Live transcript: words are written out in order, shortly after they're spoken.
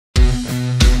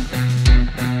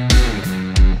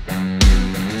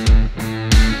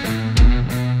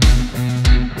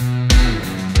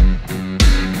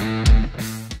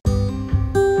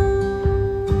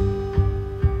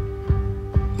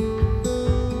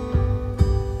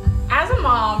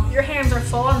home, your hands are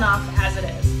full enough as it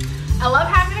is. I love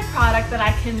having a product that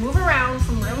I can move around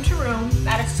from room to room,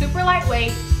 that is super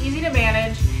lightweight, easy to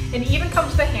manage, and even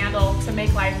comes with a handle to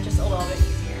make life just a little bit easier.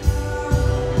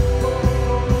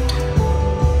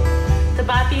 The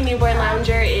Boppy Newborn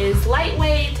Lounger is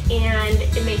lightweight and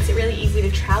it makes it really easy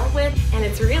to travel with, and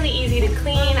it's really easy to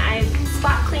clean. I've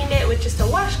spot cleaned it with just a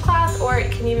washcloth, or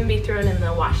it can even be thrown in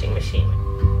the washing machine.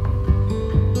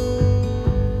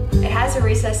 It has a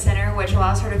recessed center which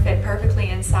allows her to fit perfectly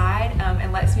inside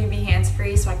and lets me be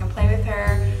hands-free so I can play with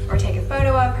her or take a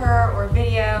photo of her or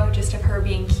video just of her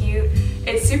being cute.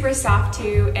 It's super soft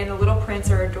too, and the little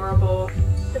prints are adorable.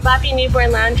 The Boppy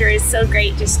Newborn Lounger is so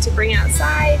great just to bring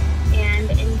outside and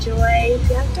enjoy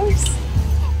the outdoors.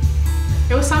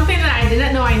 It was something that I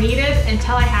didn't know I needed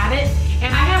until I had it,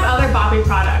 and I have other Boppy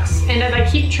products, and as I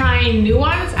keep trying new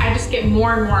ones, I just get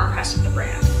more and more impressed with the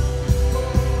brand.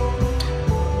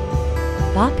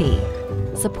 Boppy,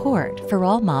 support for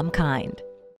all mom kind.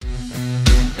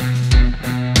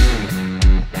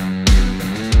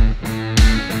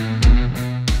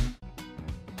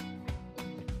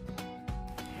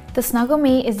 The Snuggle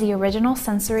Me is the original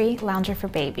sensory lounger for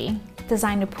baby,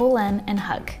 designed to pull in and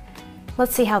hug.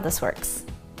 Let's see how this works.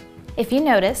 If you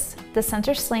notice, the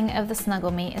center sling of the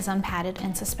Snuggle Me is unpadded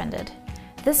and suspended.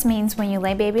 This means when you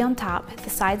lay baby on top, the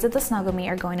sides of the Snuggle Me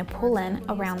are going to pull in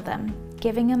around them,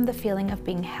 giving them the feeling of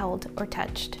being held or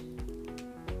touched.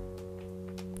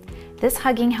 This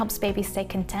hugging helps baby stay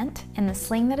content, and the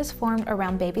sling that is formed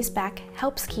around baby's back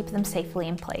helps keep them safely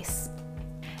in place.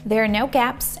 There are no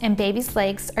gaps, and baby's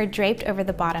legs are draped over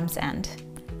the bottom's end.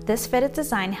 This fitted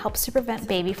design helps to prevent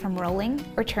baby from rolling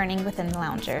or turning within the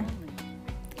lounger.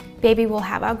 Baby will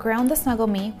have outgrown the Snuggle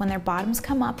Me when their bottoms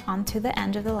come up onto the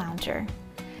end of the lounger.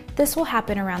 This will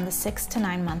happen around the 6 to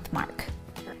 9 month mark.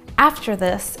 After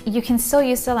this, you can still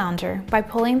use the lounger by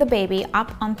pulling the baby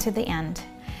up onto the end,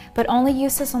 but only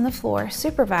use this on the floor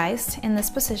supervised in this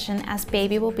position, as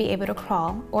baby will be able to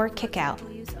crawl or kick out.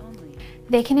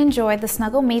 They can enjoy the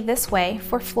Snuggle Me this way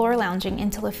for floor lounging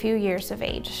until a few years of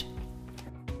age.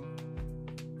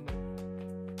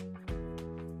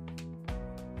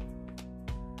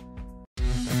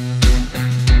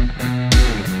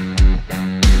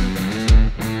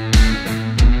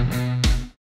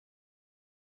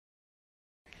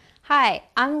 Hi,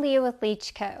 I'm Leah with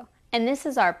Leachco, and this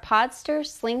is our Podster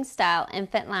Sling-Style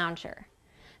Infant Lounger.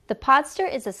 The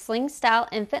Podster is a Sling-Style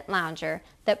infant lounger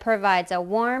that provides a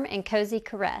warm and cozy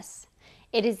caress.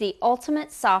 It is the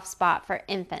ultimate soft spot for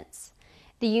infants.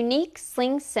 The unique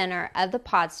sling center of the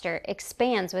Podster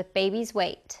expands with baby's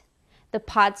weight. The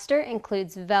Podster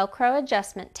includes Velcro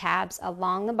adjustment tabs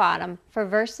along the bottom for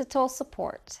versatile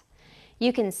support.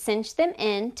 You can cinch them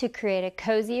in to create a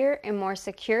cozier and more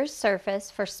secure surface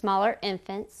for smaller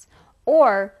infants,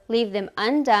 or leave them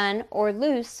undone or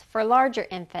loose for larger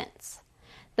infants.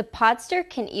 The Podster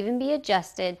can even be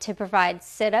adjusted to provide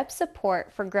sit-up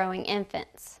support for growing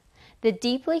infants. The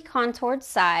deeply contoured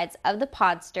sides of the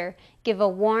Podster give a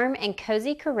warm and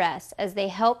cozy caress as they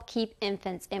help keep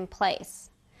infants in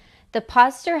place. The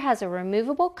Podster has a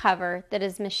removable cover that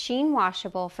is machine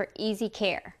washable for easy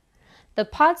care. The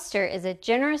Podster is a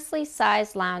generously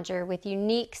sized lounger with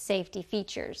unique safety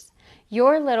features.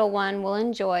 Your little one will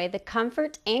enjoy the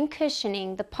comfort and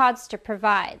cushioning the Podster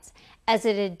provides as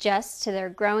it adjusts to their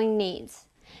growing needs.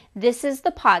 This is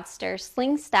the Podster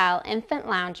Sling-Style Infant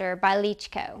Lounger by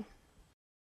Leachco.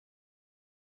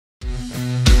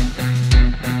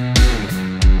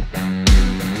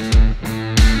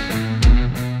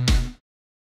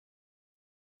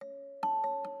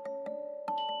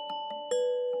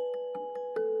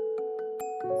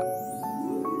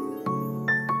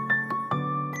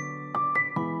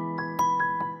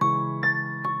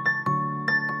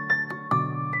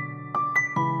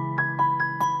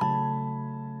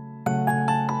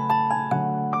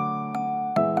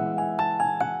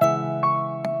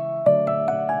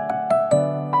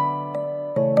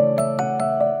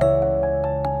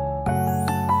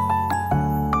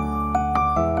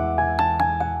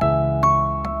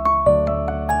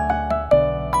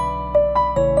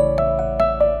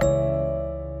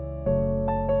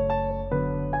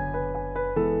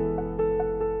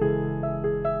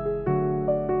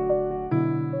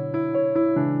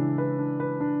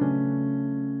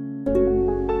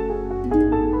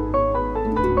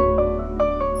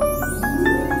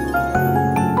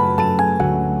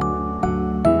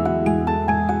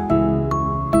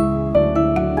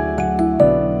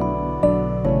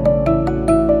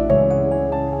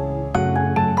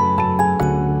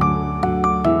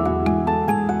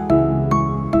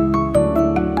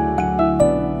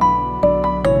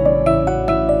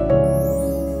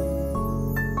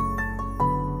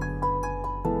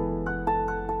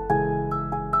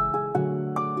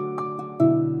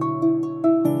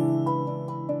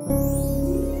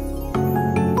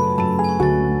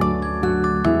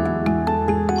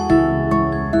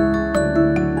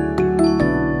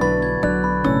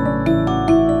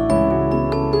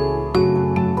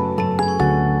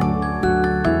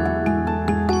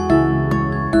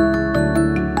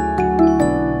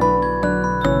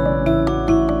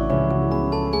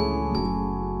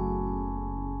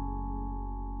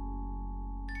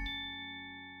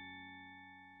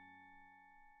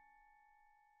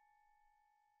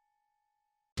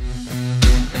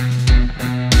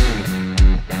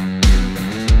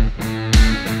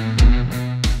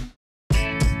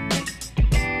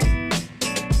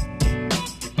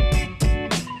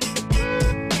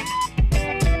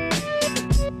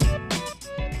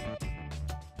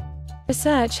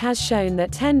 research has shown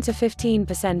that 10 to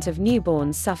 15% of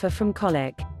newborns suffer from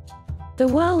colic. The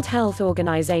World Health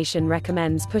Organization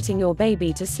recommends putting your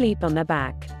baby to sleep on their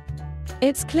back.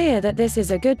 It's clear that this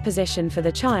is a good position for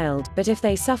the child, but if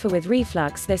they suffer with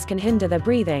reflux, this can hinder their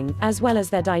breathing, as well as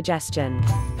their digestion.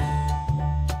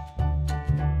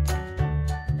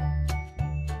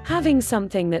 Having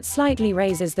something that slightly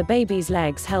raises the baby's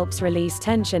legs helps release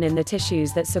tension in the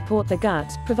tissues that support the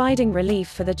gut, providing relief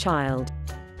for the child.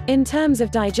 In terms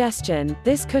of digestion,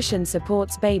 this cushion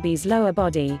supports baby's lower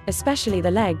body, especially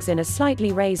the legs, in a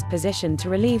slightly raised position to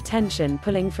relieve tension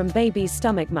pulling from baby's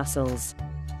stomach muscles.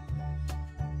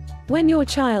 When your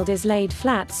child is laid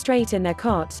flat straight in their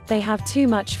cot, they have too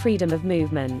much freedom of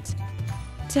movement.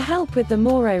 To help with the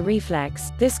Moro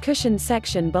reflex, this cushioned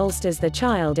section bolsters the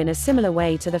child in a similar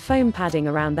way to the foam padding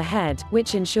around the head,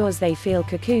 which ensures they feel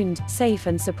cocooned, safe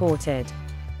and supported.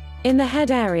 In the head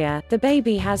area, the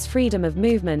baby has freedom of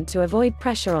movement to avoid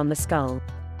pressure on the skull.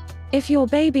 If your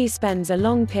baby spends a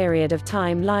long period of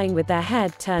time lying with their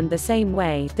head turned the same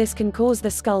way, this can cause the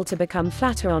skull to become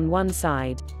flatter on one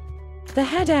side. The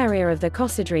head area of the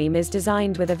Cosydream is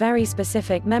designed with a very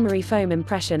specific memory foam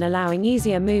impression, allowing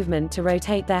easier movement to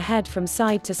rotate their head from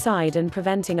side to side and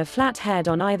preventing a flat head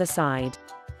on either side.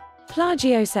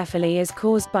 Plagiocephaly is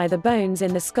caused by the bones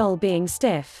in the skull being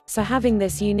stiff, so having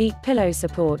this unique pillow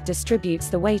support distributes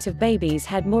the weight of baby's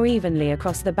head more evenly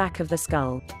across the back of the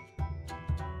skull.